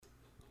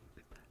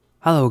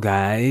Hello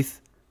guys,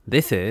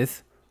 this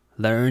is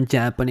Learn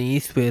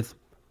Japanese with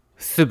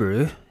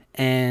Subaru,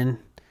 and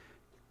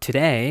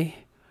today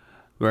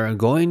we're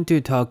going to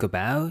talk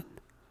about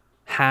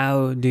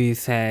how do you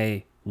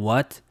say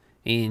what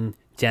in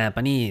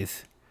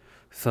Japanese.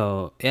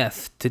 So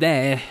yes,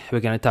 today we're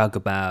gonna talk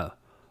about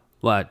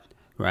what,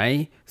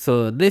 right?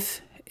 So this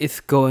is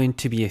going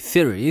to be a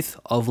series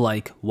of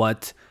like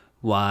what,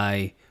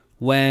 why,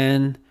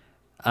 when,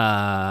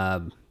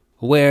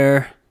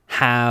 where,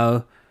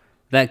 how,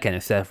 that kind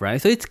of stuff,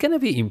 right? So it's gonna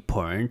be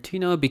important,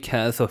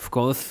 because of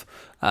course,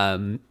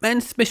 and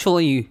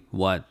especially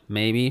what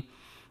maybe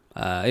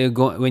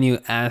when you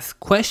ask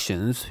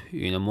questions,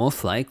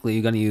 most likely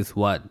you're gonna use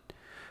what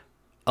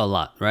a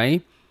lot,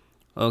 right?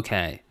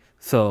 Okay,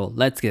 so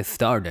let's get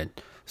started.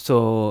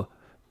 So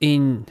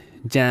in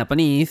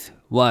Japanese,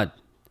 what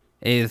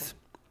is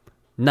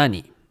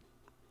nani?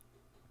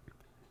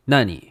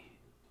 Nani.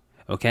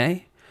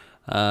 Okay?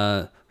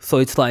 So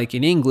it's like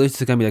in English,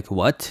 it's gonna be like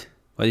what?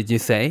 What did you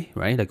say?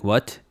 Right? Like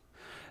what?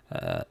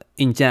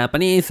 In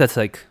Japanese, that's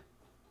like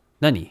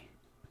nani.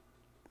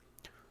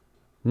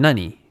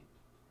 Nani.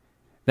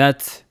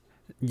 That's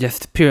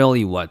just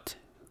purely what,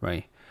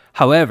 right?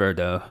 However,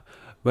 though,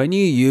 when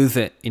you use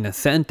it in a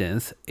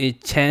sentence,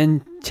 it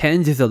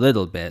changes a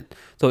little bit.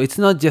 So it's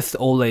not just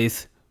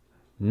always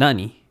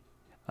nani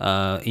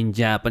in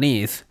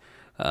Japanese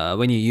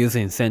when you use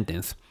it in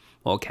sentence.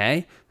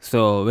 Okay,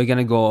 so we're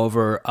gonna go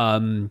over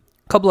a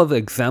couple of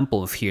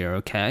examples here.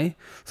 Okay,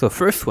 so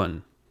first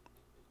one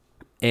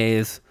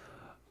is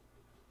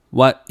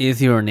what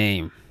is your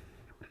name?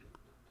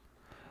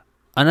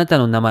 あなた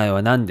の名前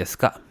は何です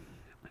か?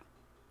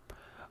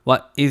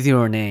 What is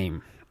your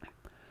name?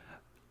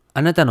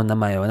 あなたの名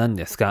前は何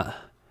です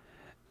か?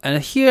 And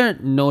here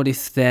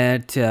notice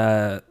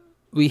that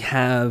we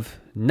have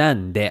な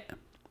んで,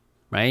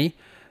 right?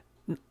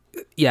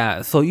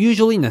 Yeah, so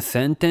usually in a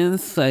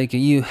sentence, like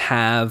you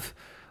have,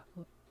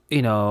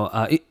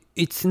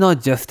 it's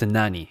not just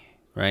nani,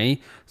 right?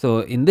 So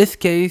in this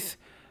case,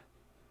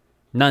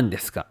 何で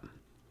すか?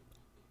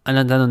 あ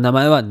なたの名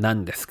前は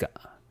何ですか?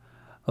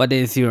 What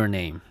is your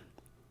name?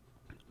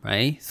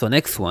 Right? So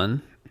next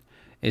one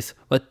is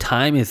what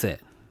time is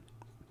it?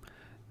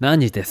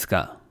 何時です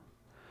か?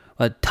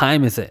 What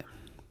time is it?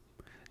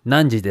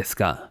 何時です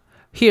か?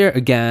 Here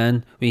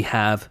again we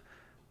have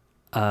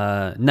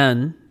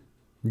何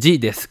時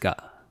です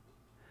か?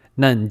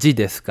 何時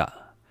です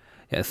か?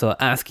 Yeah, so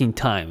asking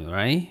time,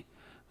 right?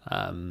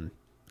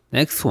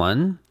 Next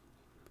one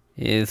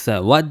is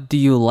what do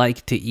you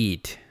like to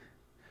eat?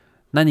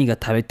 何が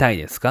食べたい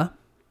ですか?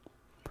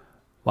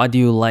 What do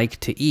you like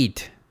to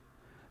eat?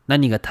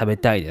 何が食べ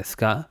たいです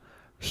か?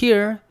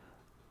 Here,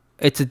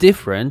 it's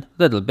different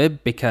a little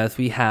bit because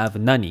we have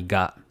何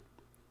が,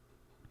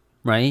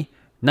 right?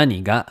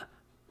 何が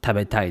食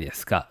べたいで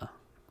すか?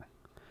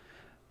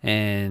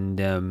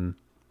 And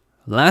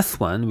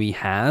last one we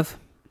have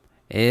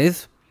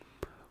is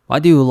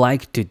what do you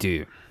like to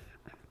do?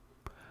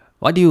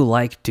 What do you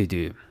like to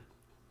do?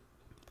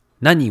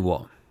 何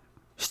を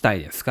したい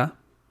ですか?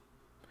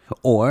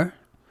 Or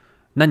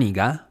何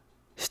が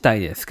したい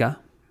ですか?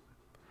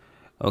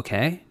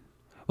 Okay,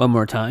 one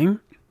more time.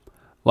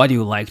 What do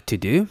you like to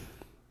do?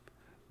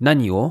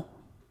 何を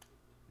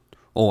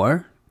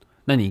or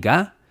何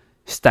が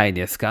したい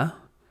ですか?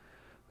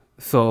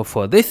 So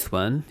for this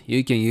one,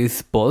 you can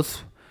use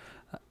both,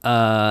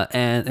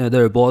 and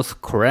they're both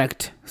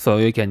correct. So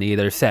you can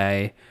either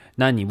say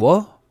何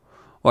を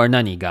or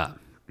何が.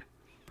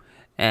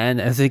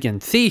 And as you can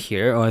see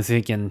here, or as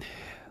you can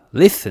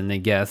listen, I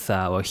guess,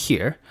 or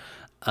hear,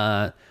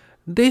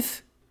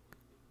 this,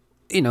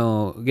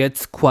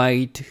 gets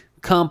quite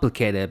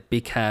complicated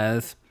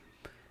because,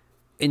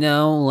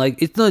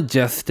 like it's not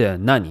just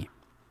nani,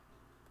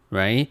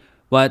 right?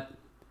 What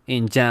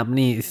in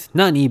Japanese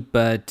nani,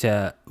 but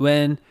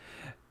when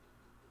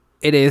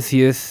it is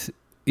used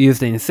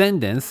in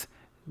sentence,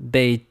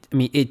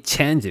 it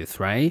changes,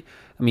 right?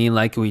 I mean,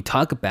 like we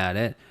talk about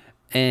it,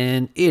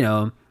 and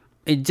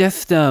it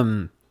just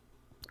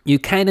you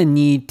kind of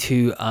need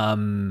to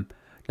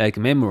like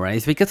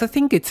memorize because I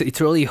think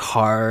it's really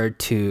hard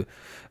to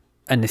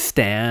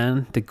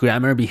understand the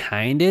grammar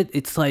behind it.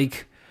 It's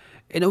like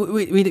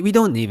we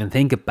don't even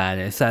think about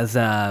it so as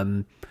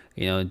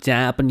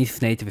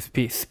Japanese native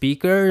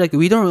speaker. Like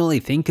we don't really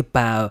think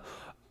about,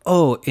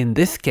 oh, in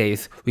this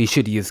case we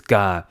should use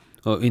ga,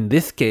 or in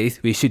this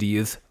case we should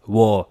use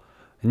wo,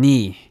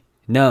 ni,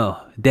 no,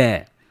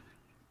 de.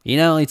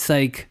 It's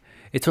like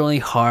it's really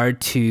hard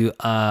to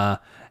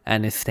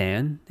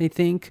understand, I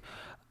think.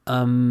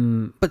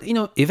 But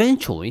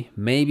eventually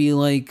maybe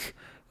like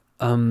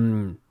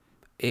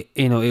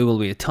it will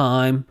be a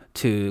time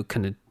to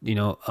kind of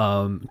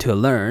to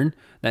learn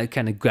that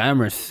kind of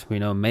grammars,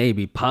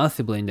 maybe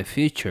possibly in the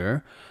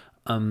future.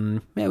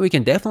 Yeah, we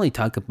can definitely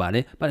talk about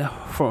it, but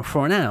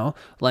for now,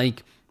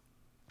 like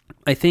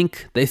I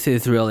think this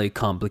is really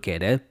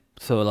complicated.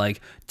 So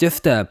like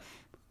just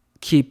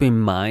keep in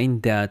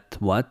mind that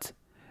what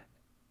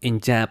in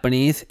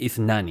Japanese is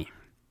nani,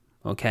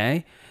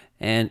 okay?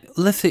 And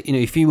let's say,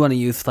 if you want to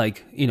use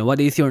like, what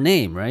is your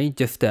name, right?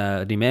 Just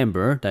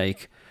remember,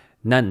 like,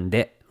 なん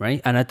で, right?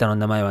 あなたの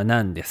名前は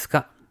何です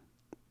か?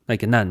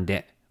 Like, なん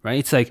で, right?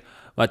 It's like,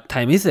 what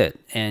time is it?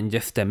 And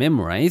just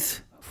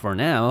memorize, for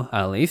now,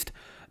 at least,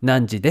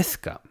 何時です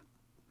か?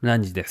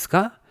 何時です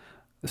か?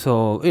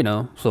 So,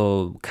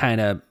 so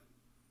kind of,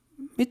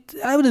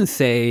 I wouldn't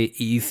say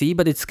easy,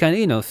 but it's kind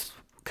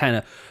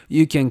of,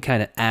 you can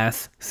kind of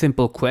ask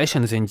simple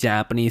questions in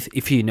Japanese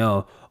if you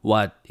know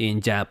what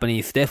in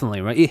Japanese, definitely,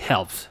 right? It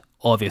helps,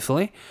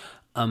 obviously.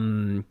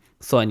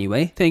 So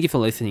anyway, thank you for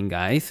listening,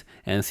 guys,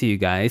 and see you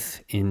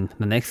guys in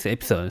the next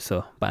episode.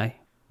 So bye.